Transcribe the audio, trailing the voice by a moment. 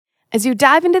As you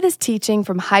dive into this teaching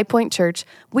from High Point Church,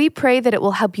 we pray that it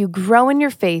will help you grow in your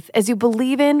faith as you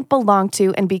believe in, belong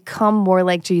to, and become more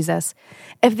like Jesus.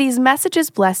 If these messages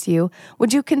bless you,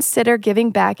 would you consider giving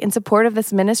back in support of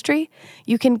this ministry?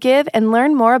 You can give and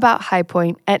learn more about High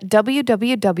Point at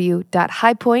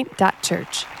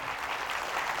www.highpoint.church.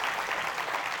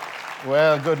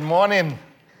 Well, good morning,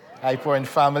 High Point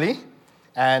family.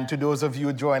 And to those of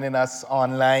you joining us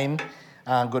online,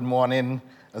 good morning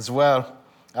as well.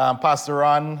 Pastor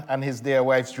Ron and his dear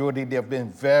wife, Jody, they've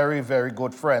been very, very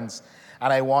good friends.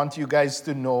 And I want you guys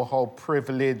to know how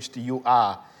privileged you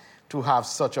are to have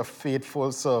such a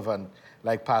faithful servant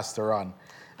like Pastor Ron.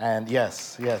 And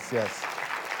yes,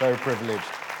 very privileged.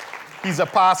 He's a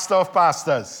pastor of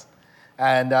pastors.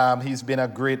 And he's been a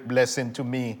great blessing to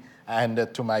me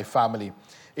and to my family.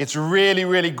 It's really,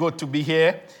 really good to be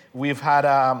here. We've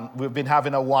been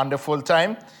having a wonderful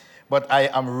time. But I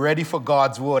am ready for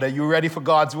God's word. Are you ready for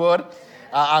God's word?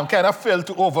 I'm kind of filled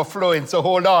to overflowing, so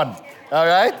hold on. All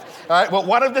right? Well,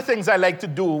 one of the things I like to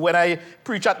do when I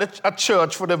preach at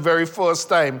church for the very first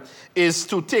time is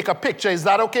to take a picture. Is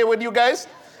that okay with you guys?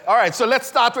 All right, so let's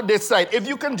start with this side. If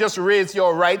you can just raise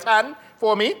your right hand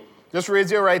for me. Just raise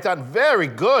your right hand. Very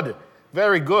good.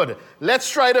 Very good. Let's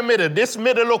try the middle. This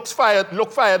middle look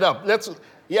fired up.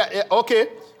 Okay.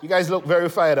 You guys look very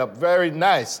fired up. Very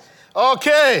nice.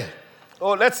 Okay.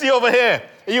 Oh, let's see over here.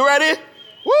 Are you ready?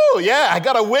 Woo, yeah, I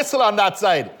got a whistle on that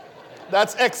side.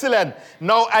 That's excellent.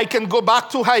 Now I can go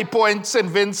back to High Point St.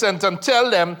 Vincent and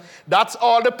tell them that's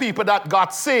all the people that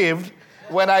got saved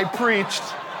when I preached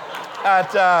at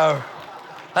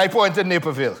High Point in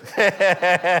Naperville.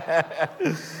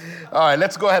 All right,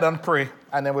 let's go ahead and pray,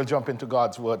 and then we'll jump into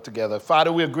God's word together.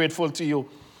 Father, we're grateful to you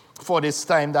for this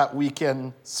time that we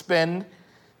can spend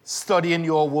studying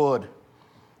your word.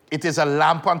 It is a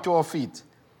lamp unto our feet.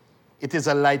 It is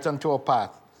a light unto our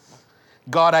path.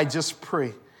 God, I just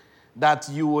pray that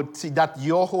that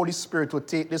your Holy Spirit would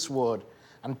take this word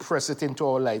and press it into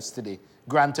our lives today.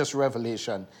 Grant us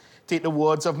revelation. Take the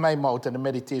words of my mouth and the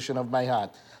meditation of my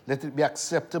heart. Let it be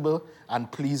acceptable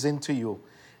and pleasing to you.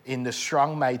 In the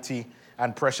strong, mighty,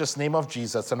 and precious name of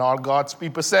Jesus. And all God's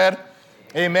people said,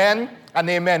 amen and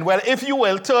amen. Well, if you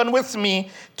will, turn with me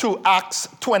to Acts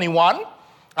 21.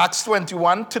 Acts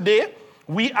 21. Today,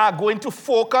 we are going to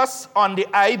focus on the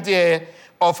idea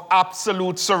of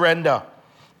absolute surrender.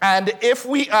 And if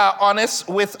we are honest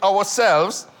with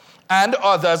ourselves and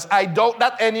others, I doubt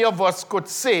that any of us could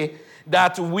say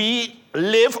that we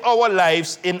live our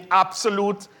lives in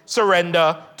absolute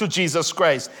surrender to Jesus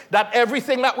Christ. That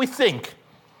everything that we think,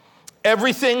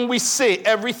 everything we say,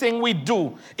 everything we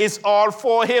do is all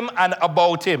for him and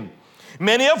about him.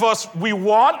 Many of us, we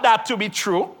want that to be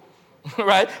true.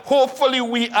 Right? Hopefully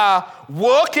we are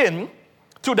working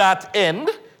to that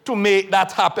end, to make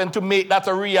that happen, to make that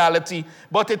a reality.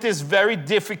 But it is very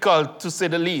difficult, to say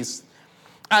the least.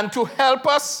 And to help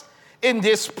us in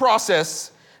this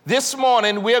process, this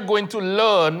morning we are going to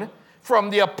learn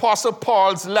from the Apostle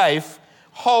Paul's life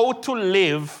how to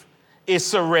live a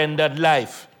surrendered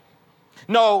life.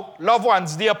 Now, loved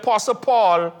ones, the Apostle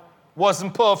Paul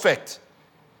wasn't perfect.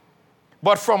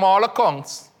 But from all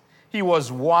accounts, he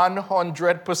was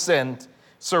 100%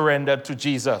 surrendered to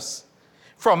Jesus.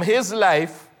 From his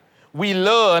life, we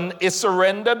learn a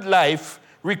surrendered life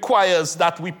requires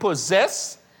that we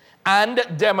possess and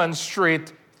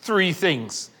demonstrate three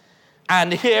things.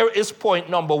 And here is point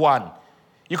number one.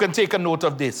 You can take a note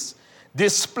of this.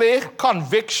 Display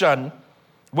conviction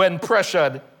when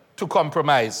pressured to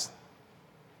compromise.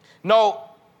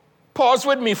 Now, pause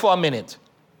with me for a minute.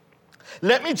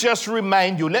 Let me just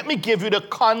remind you, let me give you the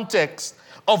context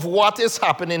of what is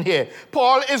happening here.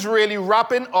 Paul is really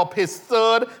wrapping up his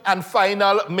third and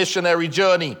final missionary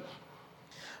journey.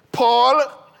 Paul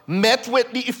met with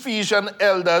the Ephesian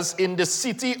elders in the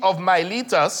city of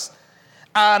Miletus,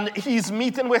 and he's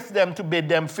meeting with them to bid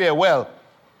them farewell.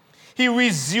 He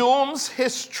resumes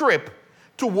his trip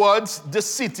towards the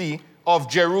city of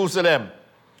Jerusalem,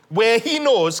 where he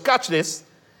knows, catch this,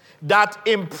 that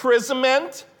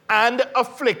imprisonment and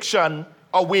affliction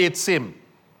awaits him.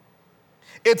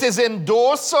 It is in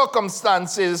those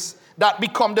circumstances that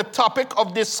become the topic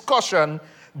of discussion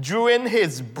during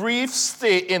his brief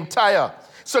stay in Tyre.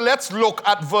 So let's look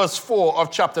at verse 4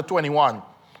 of chapter 21.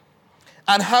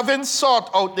 And having sought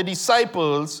out the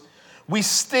disciples, we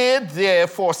stayed there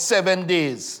for 7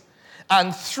 days.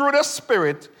 And through the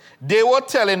Spirit, they were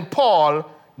telling Paul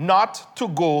not to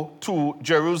go to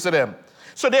Jerusalem.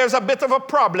 So there's a bit of a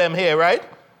problem here, right?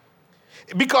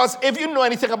 Because if you know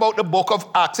anything about the book of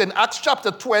Acts, in Acts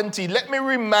chapter 20, let me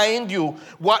remind you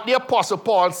what the Apostle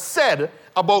Paul said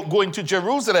about going to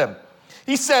Jerusalem.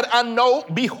 He said, and now,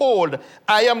 behold,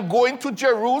 I am going to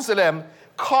Jerusalem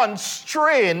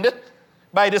constrained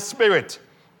by the Spirit.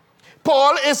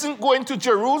 Paul isn't going to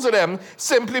Jerusalem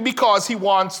simply because he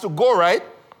wants to go, right?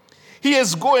 He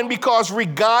is going because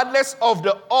regardless of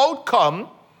the outcome,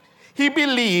 he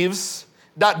believes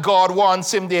that God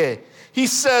wants him there. He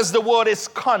says the word is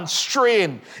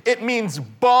constrained. It means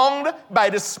bound by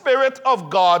the Spirit of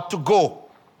God to go.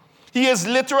 He is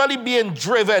literally being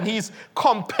driven. He's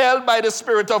compelled by the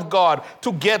Spirit of God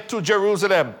to get to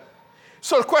Jerusalem.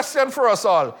 So the question for us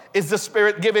all, is the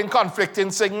Spirit giving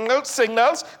conflicting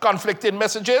signals, conflicting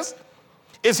messages?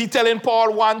 Is he telling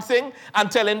Paul one thing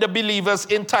and telling the believers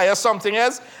entire something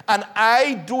else? And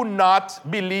I do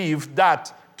not believe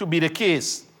that to be the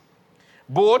case.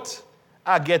 Both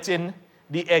are getting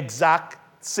the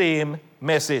exact same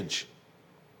message.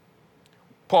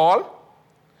 Paul,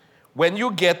 when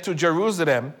you get to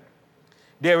Jerusalem,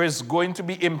 there is going to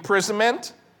be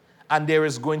imprisonment and there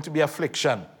is going to be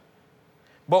affliction.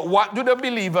 But what do the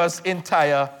believers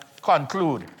entire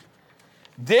conclude?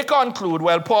 They conclude,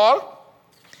 well, Paul,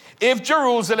 if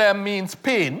Jerusalem means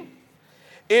pain,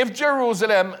 if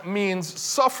Jerusalem means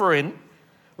suffering,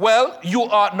 well, you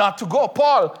ought not to go.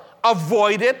 Paul,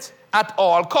 avoid it at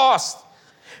all costs.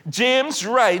 James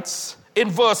writes in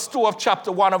verse 2 of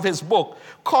chapter 1 of his book,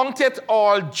 count it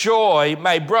all joy,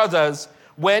 my brothers,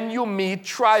 when you meet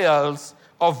trials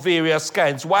of various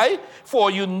kinds. Why?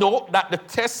 For you know that the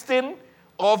testing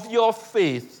of your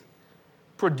faith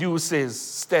produces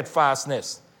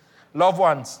steadfastness. Loved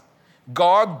ones,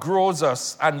 God grows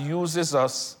us and uses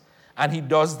us, and he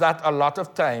does that a lot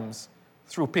of times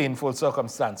through painful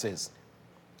circumstances.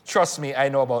 Trust me, I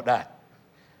know about that.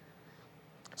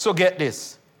 So get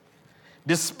this.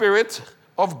 The Spirit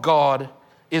of God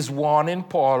is warning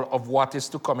Paul of what is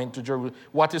to come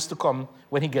what is to come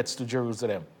when he gets to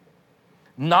Jerusalem.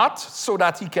 Not so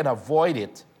that he can avoid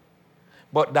it,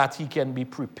 but that he can be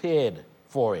prepared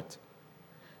for it.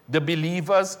 The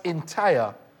believers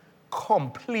entire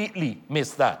completely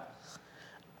miss that.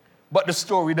 But the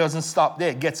story doesn't stop there.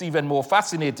 It gets even more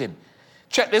fascinating.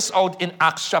 Check this out in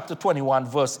Acts chapter 21,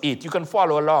 verse 8. You can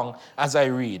follow along as I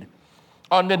read.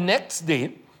 On the next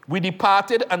day, we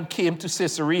departed and came to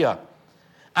Caesarea,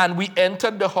 and we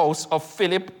entered the house of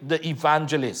Philip the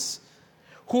evangelist,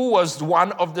 who was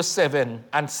one of the 7,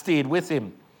 and stayed with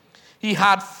him. He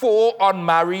had 4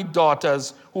 unmarried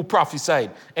daughters who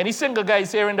prophesied. Any single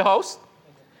guys here in the house?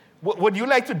 Would you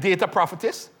like to date a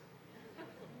prophetess?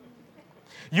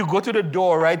 You go to the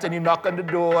door, right, and you knock on the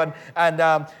door,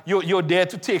 and you're there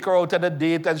to take her out on a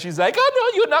date, and she's like, oh,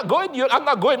 no, you're not going. I'm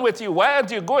not going with you. Why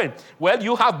aren't you going? Well,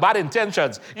 you have bad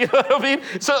intentions. You know what I mean?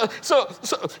 So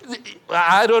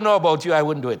I don't know about you. I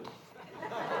wouldn't do it.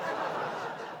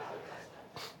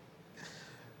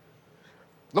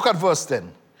 Look at verse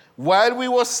 10. While we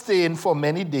were staying for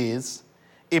many days,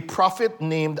 a prophet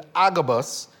named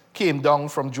Agabus came down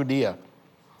from Judea,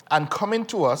 and coming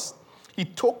to us, he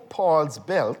took Paul's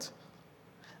belt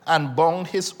and bound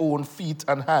his own feet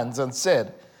and hands and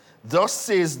said, thus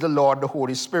says the Lord, the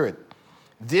Holy Spirit,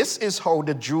 this is how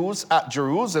the Jews at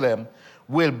Jerusalem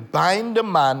will bind the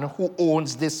man who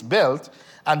owns this belt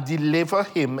and deliver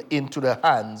him into the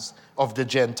hands of the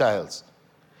Gentiles.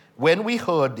 When we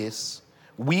heard this,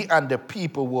 we and the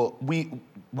people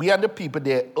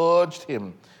there urged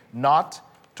him not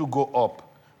to go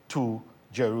up to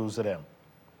Jerusalem.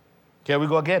 Here we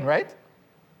go again, right?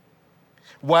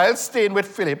 While staying with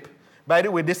Philip, by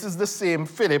the way, this is the same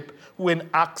Philip who in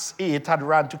Acts 8 had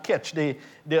run to catch the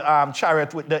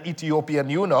chariot with the Ethiopian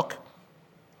eunuch.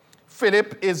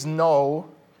 Philip is now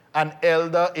an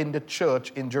elder in the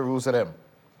church in Jerusalem.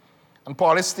 And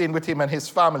Paul is staying with him and his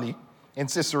family in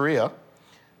Caesarea.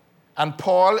 And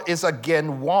Paul is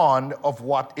again warned of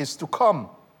what is to come.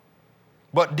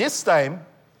 But this time,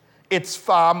 it's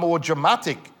far more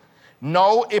dramatic.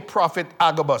 Now a prophet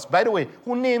Agabus. By the way,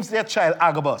 who names their child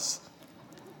Agabus?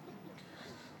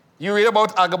 You read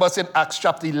about Agabus in Acts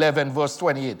chapter 11, verse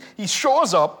 28. He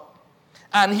shows up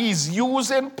and he's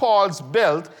using Paul's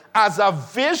belt as a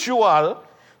visual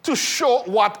to show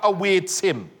what awaits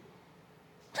him.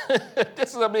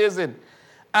 This is amazing.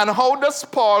 And how does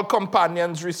Paul's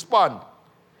companions respond?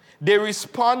 They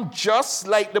respond just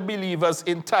like the believers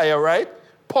in Tyre, right?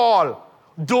 Paul,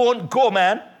 don't go,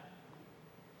 man.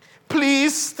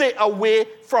 Please stay away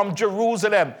from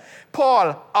Jerusalem.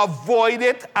 Paul, avoid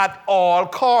it at all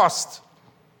costs.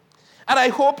 And I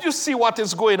hope you see what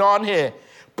is going on here.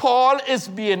 Paul is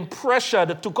being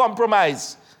pressured to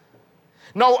compromise.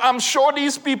 Now, I'm sure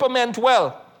these people meant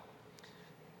well.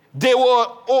 They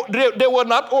were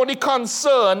not only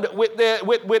concerned with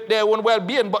their own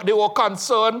well-being, but they were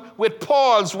concerned with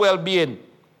Paul's well-being.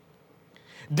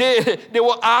 They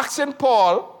were asking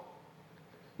Paul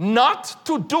not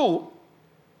to do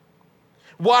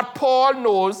what Paul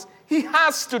knows he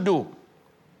has to do.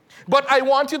 But I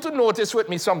want you to notice with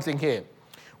me something here.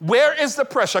 Where is the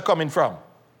pressure coming from?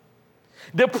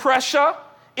 The pressure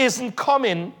isn't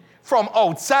coming from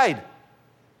outside.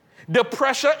 The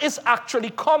pressure is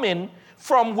actually coming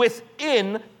from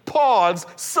within Paul's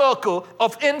circle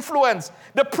of influence.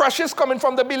 The pressure is coming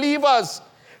from the believers,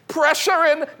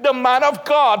 pressuring the man of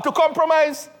God to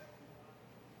compromise.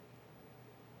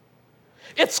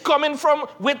 It's coming from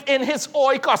within his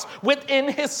oikos, within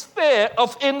his sphere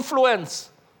of influence.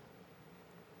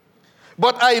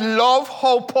 But I love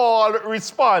how Paul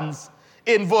responds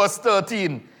in verse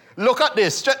 13. Look at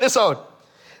this. Check this out.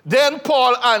 Then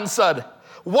Paul answered,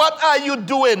 "What are you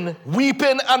doing,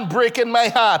 weeping and breaking my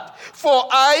heart? For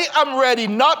I am ready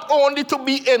not only to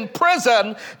be in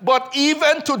prison, but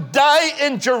even to die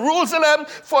in Jerusalem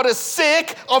for the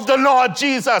sake of the Lord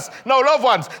Jesus." Now, loved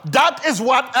ones, that is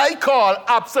what I call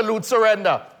absolute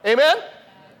surrender. Amen?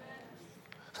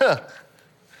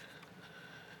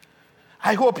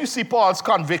 I hope you see Paul's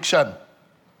conviction.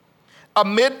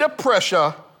 Amid the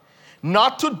pressure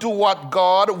not to do what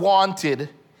God wanted,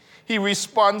 he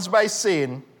responds by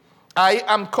saying, "I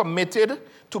am committed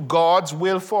to God's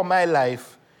will for my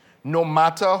life, no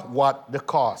matter what the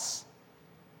cost."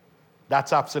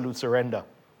 That's absolute surrender.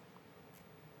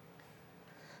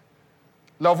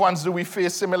 Loved ones, do we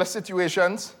face similar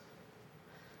situations?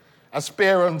 As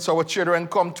parents, our children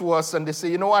come to us and they say,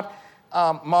 "You know what,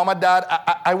 Mama, Dad,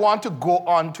 I want to go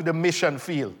on to the mission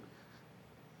field."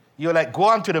 You're like, "Go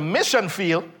on to the mission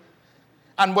field?"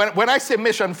 And when I say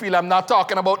mission field, I'm not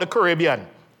talking about the Caribbean.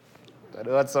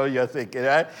 That's how you're thinking,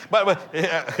 right? But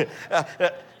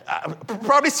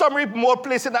probably some remote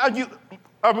place in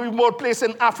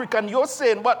Africa, and you're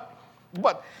saying, but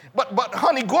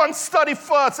honey, go and study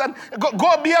first, and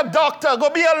go be a doctor, go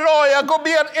be a lawyer, go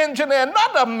be an engineer,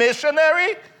 not a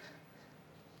missionary.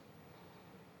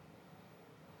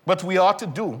 But we ought to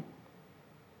do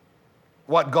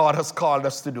what God has called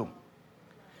us to do.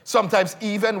 Sometimes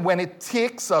even when it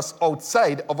takes us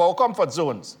outside of our comfort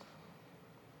zones.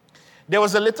 There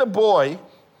was a little boy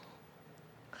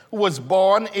who was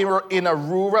born in a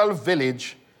rural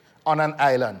village on an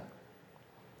island.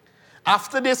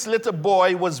 After this little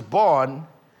boy was born,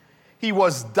 he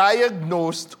was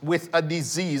diagnosed with a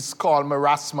disease called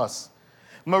marasmus.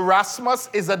 Marasmus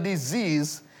is a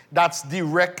disease that's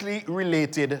directly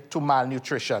related to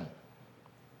malnutrition.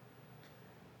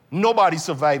 Nobody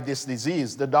survived this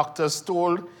disease. The doctors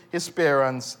told his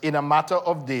parents, in a matter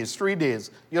of days, 3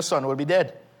 days, your son will be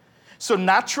dead. So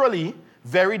naturally,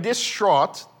 very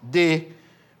distraught, they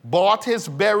bought his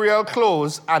burial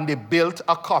clothes and they built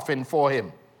a coffin for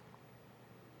him.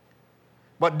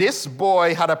 But this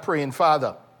boy had a praying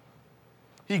father.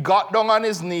 He got down on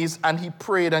his knees and he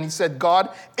prayed and he said, "God,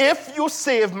 if you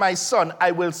save my son,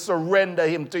 I will surrender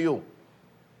him to you."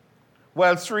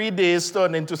 Well, 3 days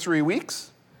turned into 3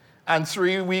 weeks, and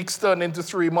 3 weeks turned into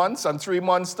 3 months, and 3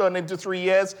 months turned into 3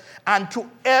 years. And to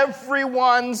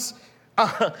everyone's,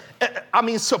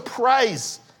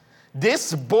 surprise,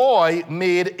 this boy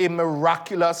made a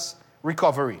miraculous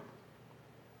recovery.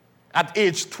 At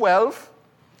age 12,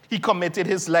 he committed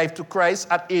his life to Christ.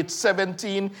 At age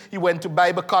 17, he went to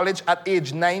Bible college. At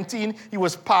age 19, he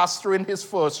was pastoring his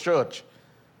first church.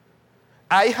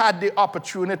 I had the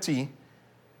opportunity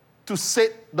to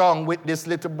sit down with this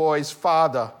little boy's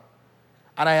father,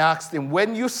 and I asked him,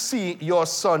 "When you see your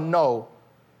son now,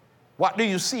 what do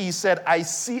you see?" He said, "I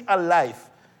see a life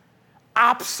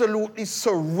absolutely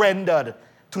surrendered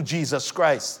to Jesus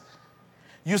Christ."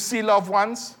 You see, loved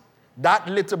ones, that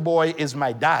little boy is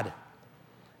my dad.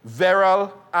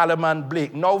 Verrell Alleman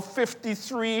Blake, now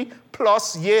 53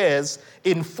 plus years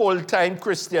in full-time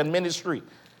Christian ministry.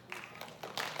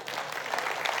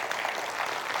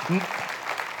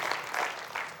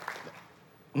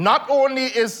 Not only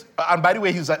is, and by the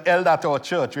way, he's an elder at our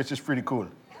church, which is pretty cool.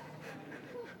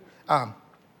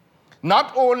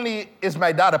 Not only is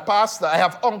my dad a pastor, I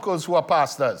have uncles who are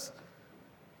pastors.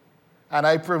 And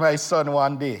I pray my son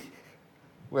one day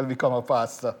will become a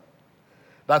pastor.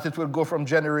 That it will go from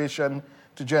generation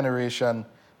to generation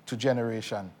to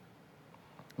generation.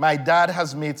 My dad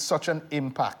has made such an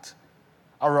impact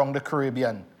around the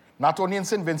Caribbean, not only in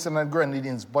St. Vincent and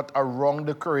Grenadines, but around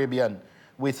the Caribbean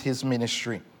with his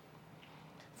ministry.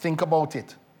 Think about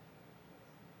it.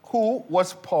 Who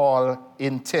was Paul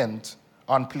intent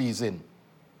on pleasing?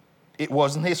 It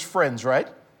wasn't his friends, right?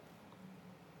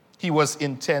 He was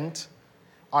intent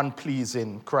on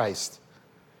pleasing Christ.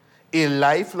 A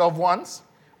life, loved ones,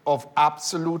 of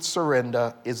absolute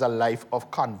surrender is a life of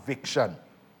conviction.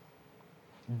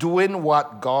 Doing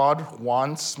what God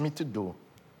wants me to do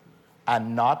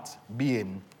and not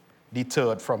being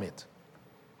deterred from it.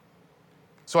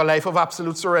 So a life of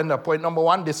absolute surrender. Point number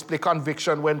 1, display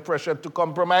conviction when pressured to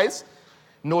compromise.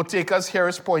 Note takers, here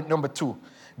is point number 2.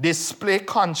 Display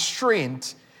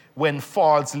constraint when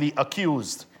falsely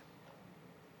accused.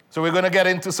 So we're going to get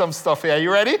into some stuff here. Are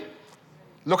you ready?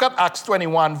 Look at Acts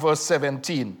 21, verse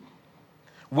 17.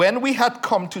 When we had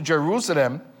come to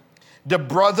Jerusalem, the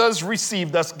brothers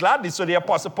received us gladly. So the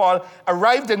Apostle Paul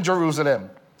arrived in Jerusalem.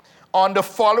 On the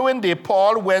following day,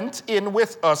 Paul went in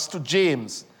with us to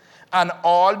James and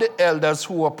all the elders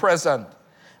who were present.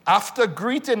 After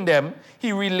greeting them,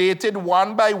 he related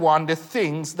one by one the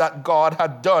things that God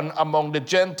had done among the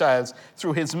Gentiles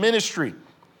through his ministry.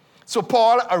 So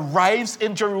Paul arrives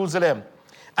in Jerusalem,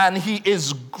 and he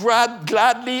is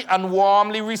gladly and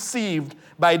warmly received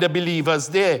by the believers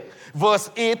there. Verse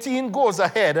 18 goes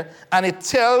ahead, and it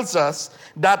tells us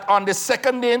that on the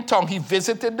second day in town, he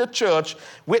visited the church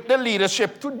with the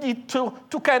leadership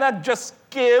to kind of just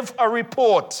give a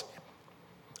report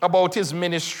about his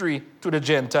ministry to the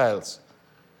Gentiles.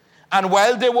 And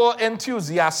while they were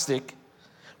enthusiastic,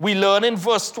 we learn in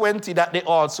verse 20 that they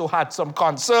also had some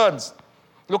concerns.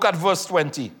 Look at verse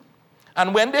 20.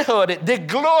 And when they heard it, they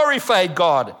glorified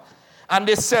God. And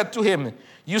they said to him,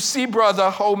 "You see, brother,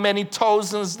 how many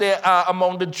thousands there are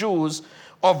among the Jews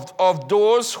of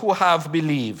those who have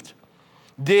believed.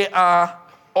 They are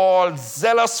all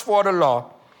zealous for the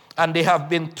law, and they have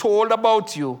been told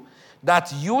about you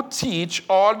that you teach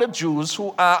all the Jews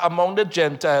who are among the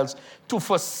Gentiles to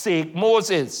forsake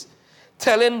Moses,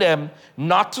 telling them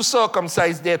not to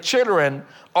circumcise their children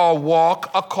or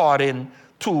walk according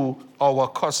to our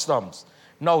customs."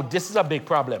 Now, this is a big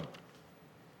problem.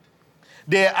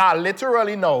 There are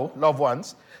literally now, loved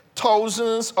ones,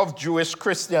 thousands of Jewish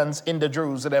Christians in the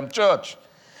Jerusalem church.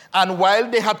 And while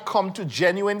they had come to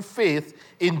genuine faith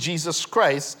in Jesus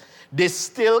Christ, they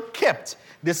still kept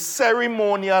the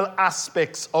ceremonial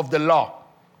aspects of the law.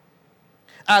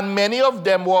 And many of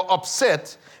them were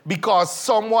upset because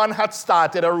someone had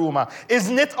started a rumor.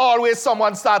 Isn't it always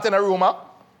someone starting a rumor?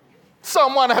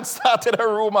 Someone had started a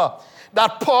rumor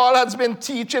that Paul has been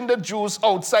teaching the Jews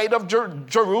outside of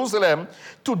Jerusalem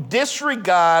to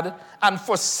disregard and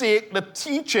forsake the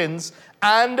teachings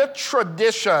and the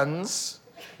traditions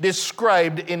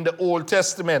described in the Old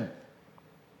Testament.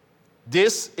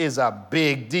 This is a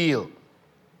big deal.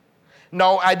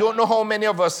 Now, I don't know how many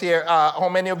of us here are, how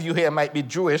many of you here might be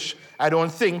Jewish. I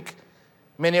don't think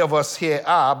many of us here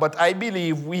are, but I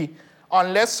believe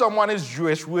unless someone is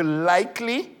Jewish, will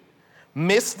likely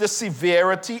miss the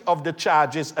severity of the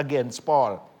charges against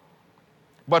Paul.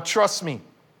 But trust me,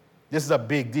 this is a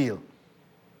big deal.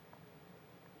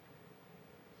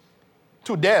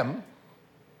 To them,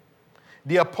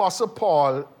 the Apostle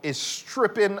Paul is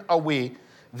stripping away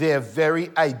their very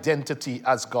identity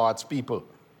as God's people.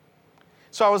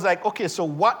 So I was like, okay, so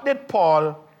what did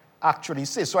Paul actually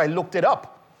say? So I looked it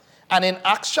up. And in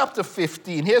Acts chapter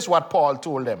 15, here's what Paul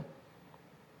told them.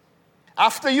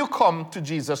 After you come to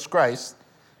Jesus Christ,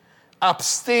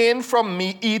 abstain from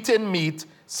eating meat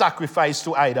sacrificed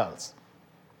to idols.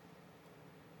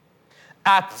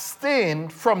 Abstain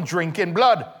from drinking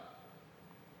blood.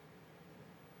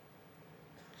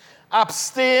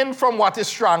 Abstain from what is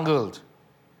strangled.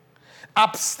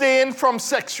 Abstain from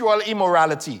sexual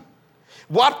immorality.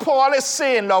 What Paul is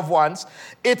saying, loved ones,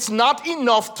 it's not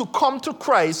enough to come to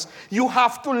Christ. You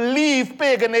have to leave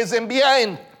paganism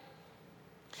behind.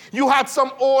 You had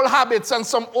some old habits and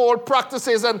some old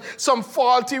practices and some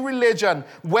faulty religion.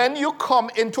 When you come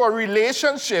into a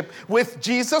relationship with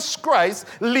Jesus Christ,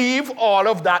 leave all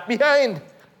of that behind.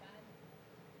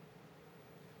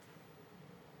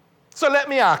 So let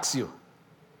me ask you,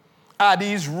 are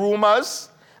these rumors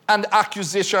and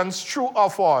accusations true or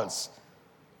false?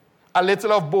 A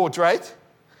little of both, right?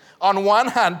 On one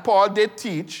hand, Paul did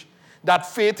teach that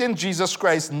faith in Jesus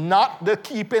Christ, not the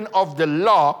keeping of the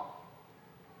law,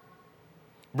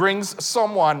 brings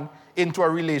someone into a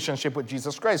relationship with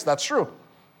Jesus Christ. That's true.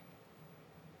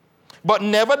 But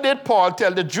never did Paul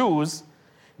tell the Jews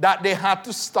that they had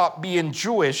to stop being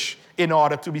Jewish in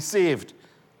order to be saved.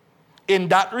 In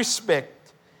that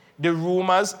respect, the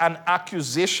rumors and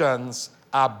accusations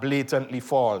are blatantly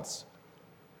false.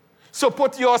 So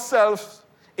put yourself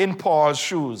in Paul's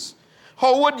shoes.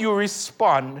 How would you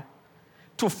respond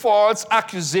to false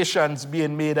accusations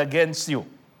being made against you?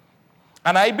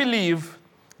 And I believe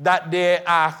that there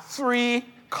are three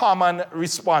common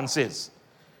responses.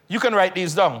 You can write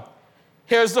these down.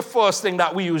 Here's the first thing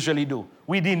that we usually do.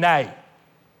 We deny.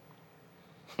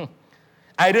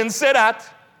 I didn't say that.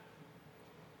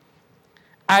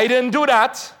 I didn't do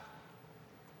that.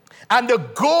 And the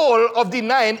goal of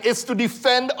denying is to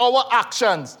defend our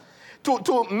actions,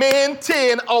 to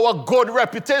maintain our good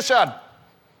reputation.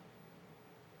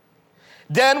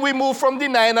 Then we move from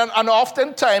denying, and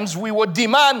oftentimes we would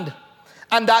demand.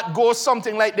 And that goes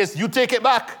something like this. You take it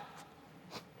back.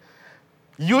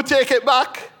 You take it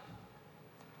back.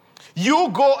 You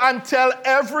go and tell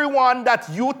everyone that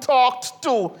you talked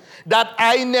to that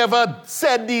I never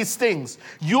said these things.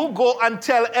 You go and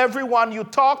tell everyone you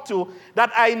talked to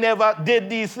that I never did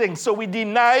these things. So we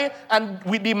deny and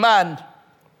we demand.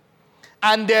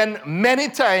 And then many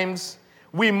times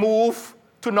we move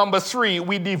to number 3,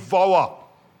 we devour.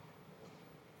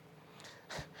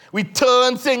 We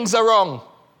turn things around.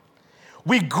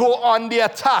 We go on the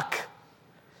attack,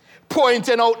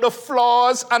 pointing out the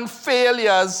flaws and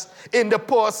failures in the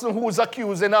person who's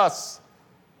accusing us.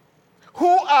 Who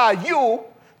are you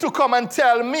to come and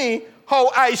tell me how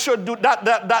I should do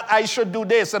that I should do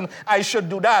this and I should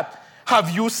do that? Have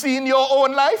you seen your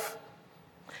own life?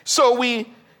 So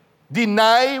we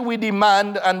deny, we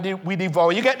demand, and we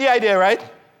devour. You get the idea, right?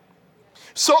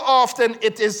 So often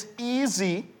it is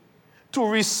easy to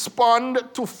respond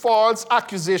to false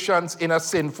accusations in a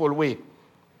sinful way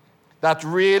that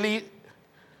really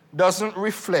doesn't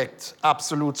reflect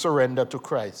absolute surrender to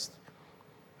Christ.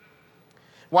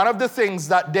 One of the things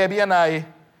that Debbie and I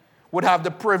would have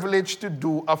the privilege to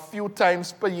do a few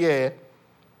times per year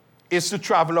is to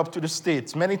travel up to the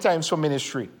States, many times for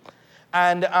ministry.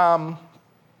 And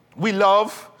we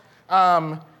love,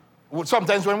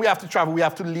 sometimes when we have to travel, we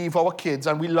have to leave our kids,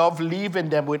 and we love leaving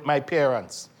them with my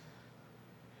parents.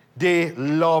 They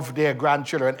love their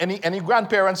grandchildren. Any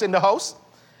grandparents in the house?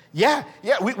 Yeah,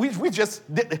 we just,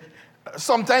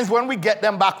 sometimes when we get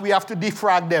them back, we have to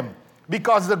defrag them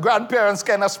because the grandparents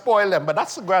kind of spoil them, but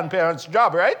that's the grandparents'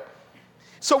 job, right?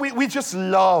 So we just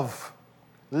love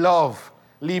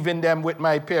leaving them with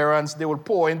my parents. They will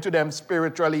pour into them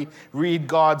spiritually, read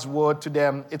God's word to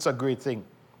them. It's a great thing.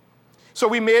 So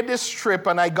we made this trip,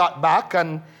 and we got back,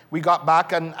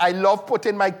 and I love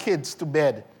putting my kids to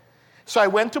bed. So I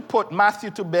went to put Matthew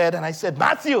to bed, and I said,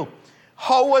 Matthew,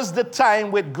 how was the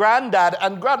time with Granddad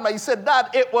and Grandma? He said,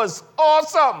 Dad, it was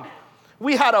awesome.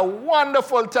 We had a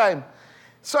wonderful time.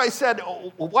 So I said,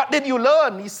 what did you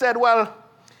learn? He said, well,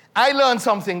 I learned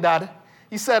something, Dad.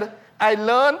 He said, I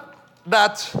learned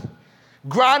that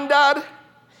Granddad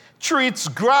treats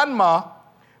Grandma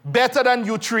better than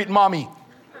you treat Mommy.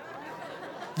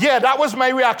 Yeah, that was my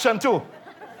reaction too.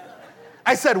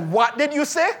 I said, what did you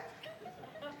say?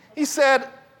 He said,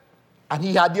 and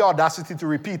he had the audacity to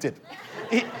repeat it.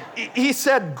 He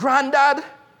said, Granddad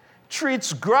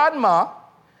treats Grandma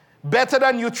better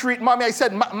than you treat Mommy. I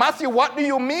said, Matthew, what do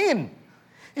you mean?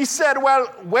 He said, well,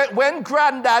 when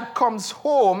Granddad comes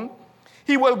home,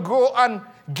 he will go and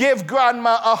give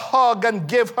Grandma a hug and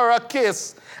give her a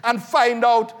kiss and find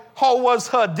out how was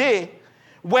her day.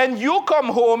 When you come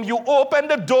home, you open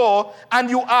the door and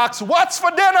you ask, what's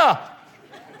for dinner?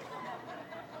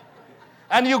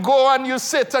 And you go and you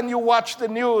sit and you watch the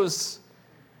news.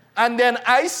 And then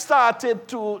I started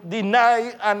to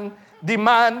deny and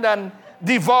demand and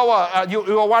devour. You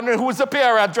were wondering who's the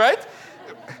parent, right?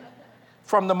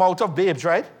 From the mouth of babes,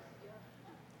 right?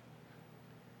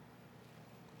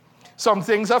 Some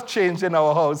things have changed in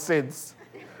our house since.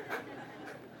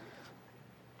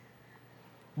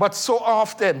 But so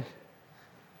often,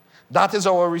 that is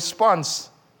our response.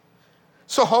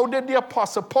 So how did the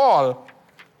Apostle Paul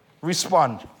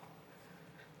respond?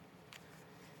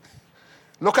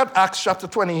 Look at Acts chapter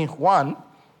 21,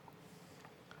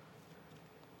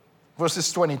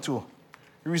 verses 22.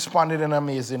 He responded in an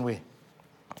amazing way.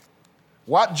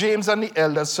 What James and the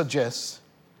elders suggest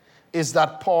is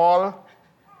that Paul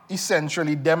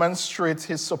essentially demonstrates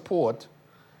his support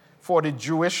for the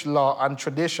Jewish law and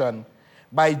tradition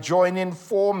by joining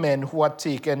 4 men who had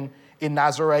taken a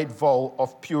Nazirite vow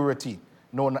of purity,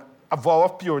 known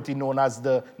as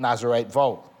the Nazirite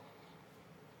vow.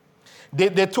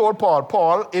 They told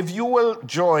Paul, if you will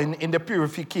join in the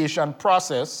purification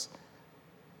process,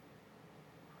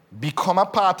 become a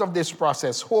part of this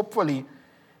process, hopefully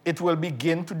it will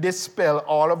begin to dispel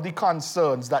all of the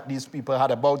concerns that these people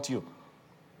had about you.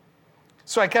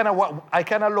 So I kind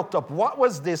of looked up, what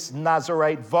was this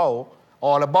Nazirite vow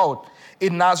all about? A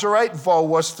Nazirite vow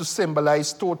was to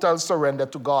symbolize total surrender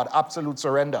to God, absolute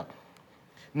surrender.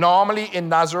 Normally, a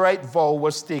Nazirite vow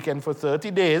was taken for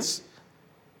 30 days.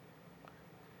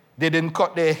 They didn't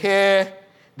cut their hair.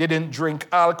 They didn't drink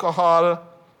alcohol.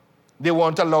 They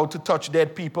weren't allowed to touch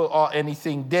dead people or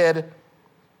anything dead.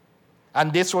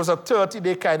 And this was a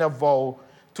 30-day kind of vow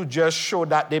to just show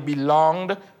that they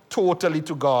belonged totally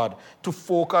to God, to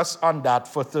focus on that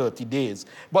for 30 days.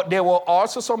 But there were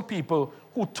also some people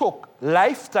who took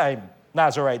lifetime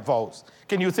Nazirite vows.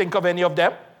 Can you think of any of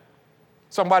them?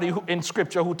 Somebody in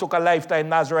Scripture who took a lifetime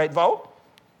Nazirite vow?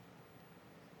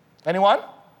 Anyone?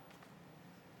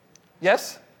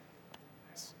 Yes?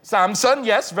 Samson,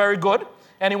 yes, very good.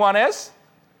 Anyone else?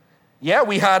 Yeah,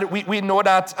 we know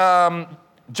that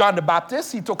John the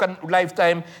Baptist, he took a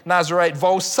lifetime Nazirite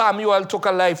vow. Samuel took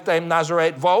a lifetime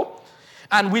Nazirite vow.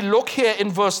 And we look here in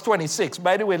verse 26.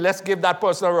 By the way, let's give that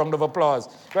person a round of applause.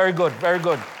 Very good, very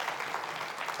good.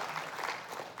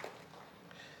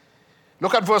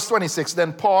 Look at verse 26.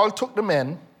 Then Paul took the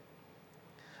men,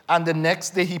 and the next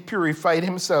day he purified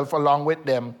himself along with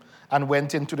them and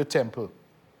went into the temple,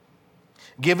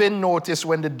 giving notice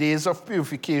when the days of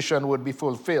purification would be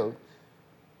fulfilled,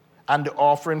 and the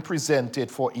offering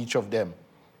presented for each of them.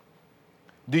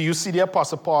 Do you see the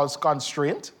Apostle Paul's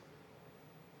constraint?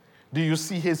 Do you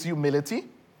see his humility?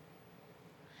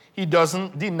 He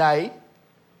doesn't deny.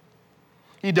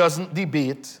 He doesn't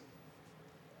debate.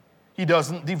 He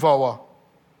doesn't devour.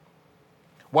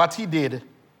 What he did,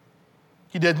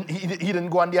 he didn't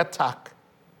go on the attack.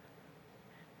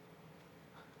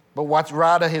 But what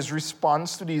rather his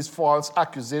response to these false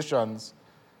accusations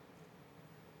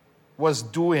was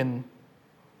doing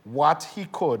what he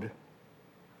could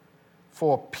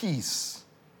for peace,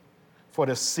 for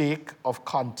the sake of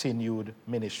continued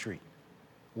ministry.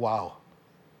 Wow.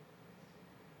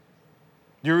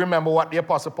 Do you remember what the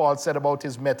Apostle Paul said about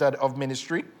his method of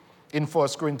ministry in 1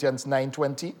 Corinthians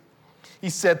 9:20?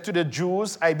 He said to the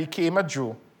Jews, I became a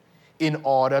Jew in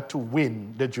order to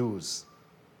win the Jews.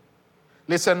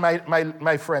 Listen,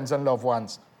 my friends and loved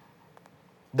ones,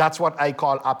 that's what I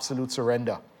call absolute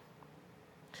surrender.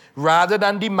 Rather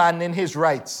than demanding his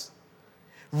rights,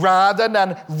 rather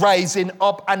than rising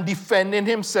up and defending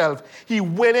himself, he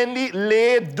willingly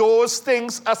laid those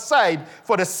things aside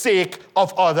for the sake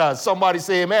of others. Somebody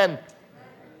say amen.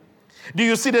 Do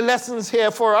you see the lessons here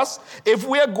for us? If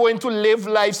we are going to live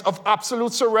lives of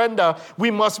absolute surrender, we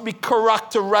must be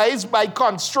characterized by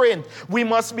constraint. We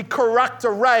must be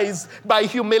characterized by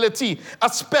humility,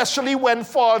 especially when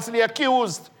falsely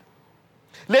accused.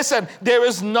 Listen, there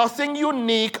is nothing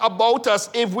unique about us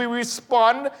if we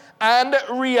respond and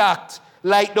react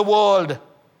like the world.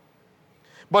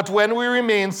 But when we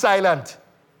remain silent,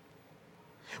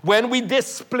 when we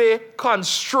display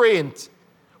constraint,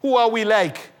 who are we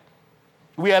like?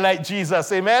 We are like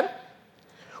Jesus, amen?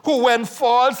 Who, when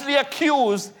falsely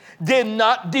accused, did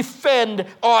not defend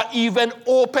or even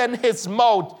open his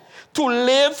mouth. To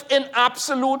live in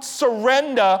absolute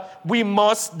surrender, we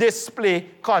must display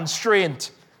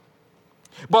constraint.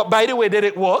 But by the way, did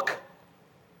it work?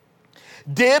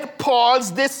 Did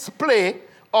Paul's display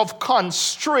of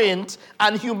constraint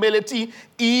and humility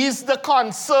ease the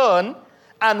concern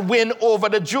and win over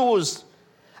the Jews?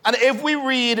 And if we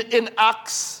read in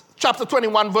Acts chapter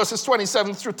 21, verses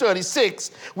 27 through 36,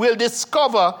 we'll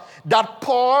discover that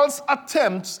Paul's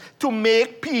attempts to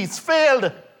make peace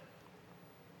failed.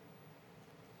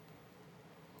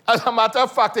 As a matter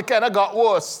of fact, it kind of got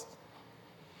worse.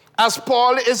 As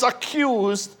Paul is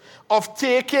accused of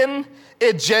taking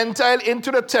a Gentile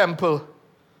into the temple.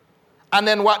 And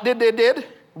then what did they do?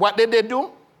 What did they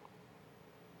do?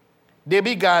 They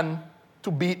began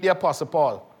to beat the Apostle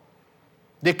Paul.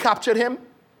 They captured him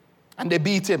and they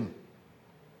beat him.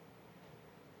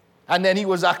 And then he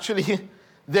was actually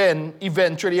then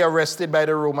eventually arrested by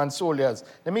the Roman soldiers.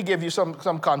 Let me give you some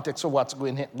context of what's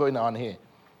going on here.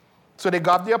 So they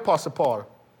got the Apostle Paul.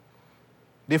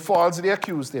 They falsely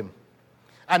accused him.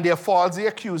 And they're falsely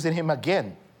accusing him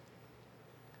again.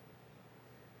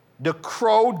 The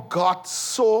crowd got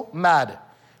so mad,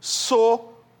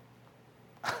 so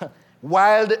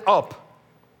wild up,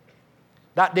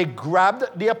 that they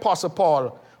grabbed the Apostle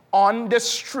Paul on the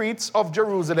streets of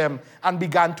Jerusalem and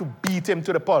began to beat him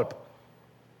to the pulp.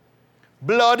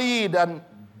 Bloodied and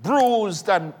bruised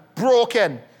and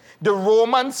broken. The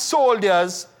Roman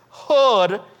soldiers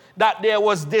heard that there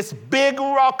was this big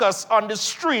ruckus on the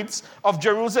streets of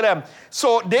Jerusalem.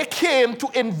 So they came to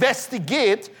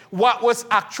investigate what was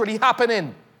actually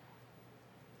happening.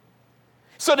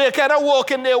 So they're kind of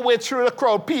working their way through the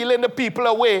crowd, peeling the people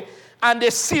away. And they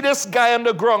see this guy on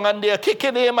the ground and they're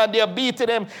kicking him and they're beating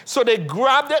him. So they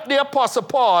grabbed the Apostle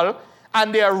Paul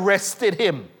and they arrested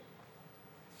him.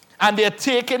 And they're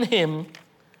taking him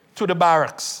to the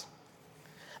barracks.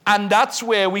 And that's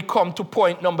where we come to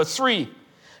point number 3.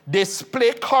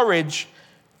 Display courage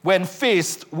when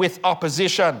faced with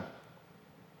opposition.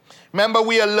 Remember,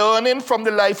 we are learning from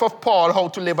the life of Paul how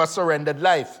to live a surrendered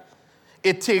life.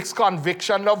 It takes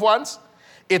conviction, loved ones.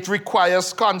 It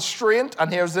requires constraint.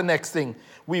 And here's the next thing.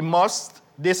 We must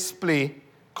display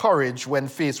courage when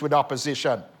faced with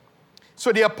opposition.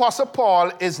 So the Apostle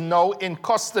Paul is now in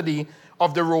custody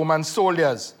of the Roman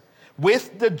soldiers,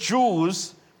 with the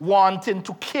Jews wanting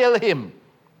to kill him.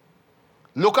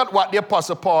 Look at what the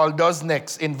Apostle Paul does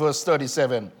next in verse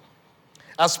 37.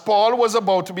 As Paul was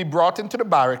about to be brought into the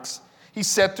barracks, he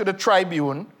said to the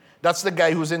tribune, that's the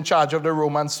guy who's in charge of the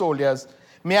Roman soldiers,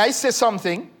 "May I say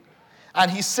something?" And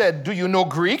he said, "Do you know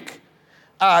Greek?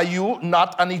 Are you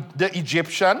not the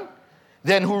Egyptian,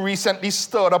 then who recently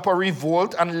stirred up a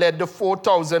revolt and led the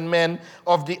 4,000 men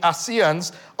of the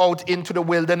Assyrians out into the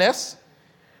wilderness?"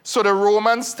 So the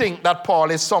Romans think that Paul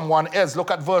is someone else.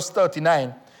 Look at verse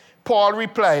 39. Paul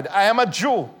replied, "I am a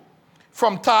Jew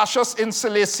from Tarsus in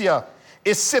Cilicia,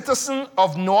 a citizen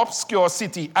of no obscure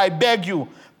city. I beg you,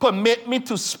 permit me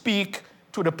to speak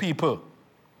to the people."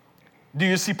 Do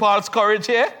you see Paul's courage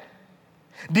here?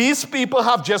 These people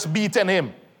have just beaten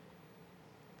him.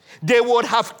 They would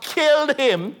have killed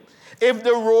him if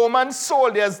the Roman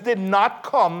soldiers did not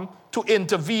come to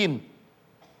intervene.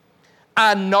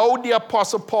 And now the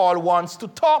Apostle Paul wants to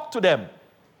talk to them.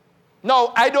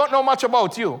 Now, I don't know much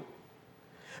about you,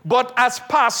 but as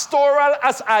pastoral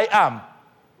as I am,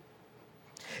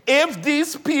 if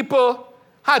these people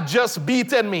had just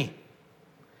beaten me,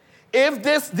 if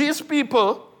these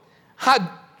people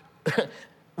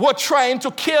were trying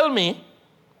to kill me,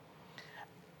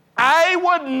 I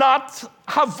would not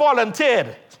have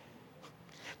volunteered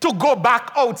to go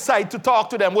back outside to talk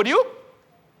to them, would you?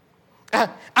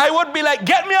 I would be like,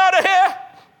 "Get me out of here.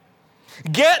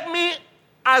 Get me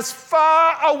as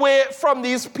far away from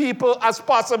these people as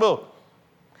possible."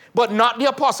 But not the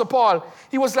Apostle Paul.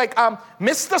 He was like,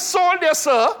 "Mr. Soldier,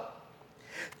 sir,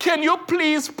 can you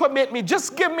please permit me,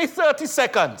 just give me 30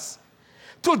 seconds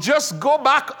to just go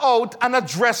back out and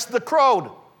address the crowd.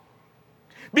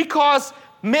 Because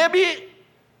maybe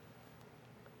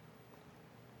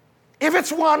if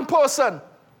it's one person,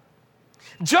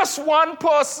 just one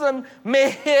person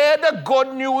may hear the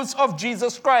good news of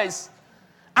Jesus Christ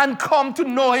and come to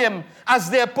know him as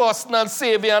their personal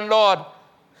Savior and Lord."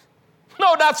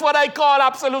 No, that's what I call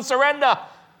absolute surrender.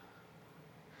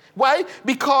 Why?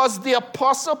 Because the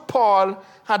Apostle Paul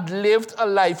had lived a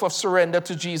life of surrender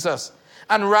to Jesus.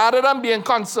 And rather than being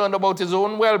concerned about his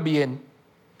own well-being,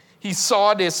 he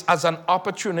saw this as an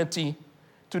opportunity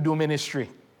to do ministry.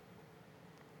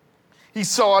 He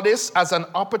saw this as an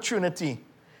opportunity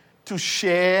to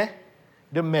share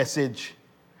the message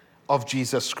of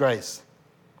Jesus Christ.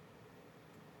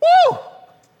 Woo!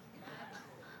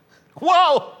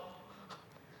 Wow!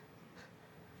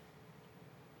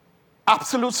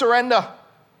 Absolute surrender.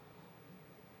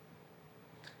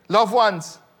 Loved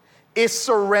ones, a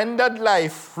surrendered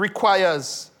life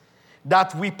requires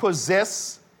that we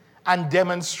possess and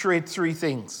demonstrate three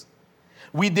things.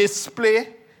 We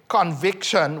display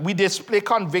conviction. We display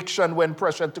conviction when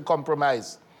pressured to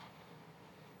compromise.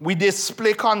 We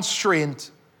display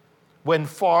constraint when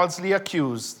falsely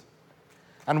accused.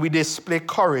 And we display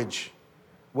courage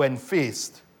when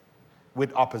faced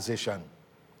with opposition.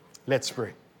 Let's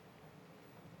pray.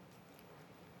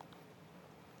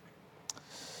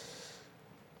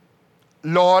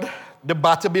 Lord, the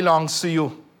battle belongs to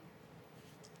you.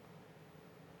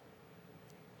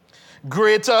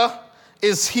 Greater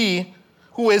is he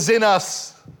who is in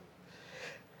us.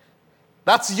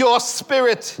 That's your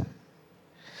spirit,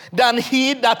 than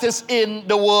he that is in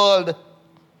the world.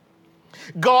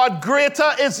 God,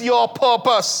 greater is your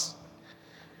purpose.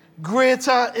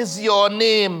 Greater is your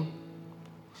name,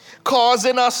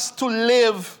 causing us to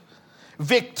live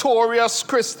victorious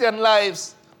Christian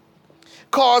lives,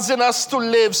 causing us to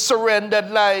live surrendered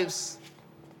lives,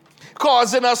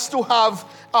 causing us to have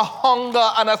a hunger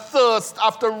and a thirst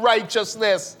after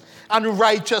righteousness and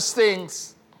righteous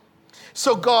things.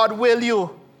 So God, will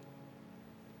you,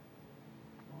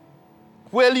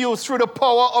 through the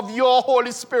power of your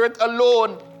Holy Spirit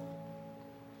alone,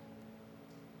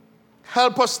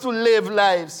 help us to live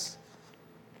lives,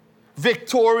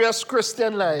 victorious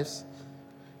Christian lives,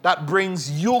 that brings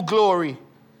you glory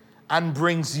and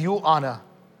brings you honor.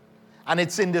 And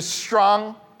it's in the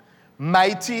strong,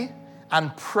 mighty,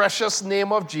 and precious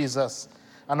name of Jesus.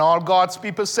 And all God's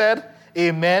people said,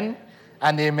 amen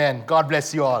and amen. God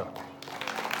bless you all.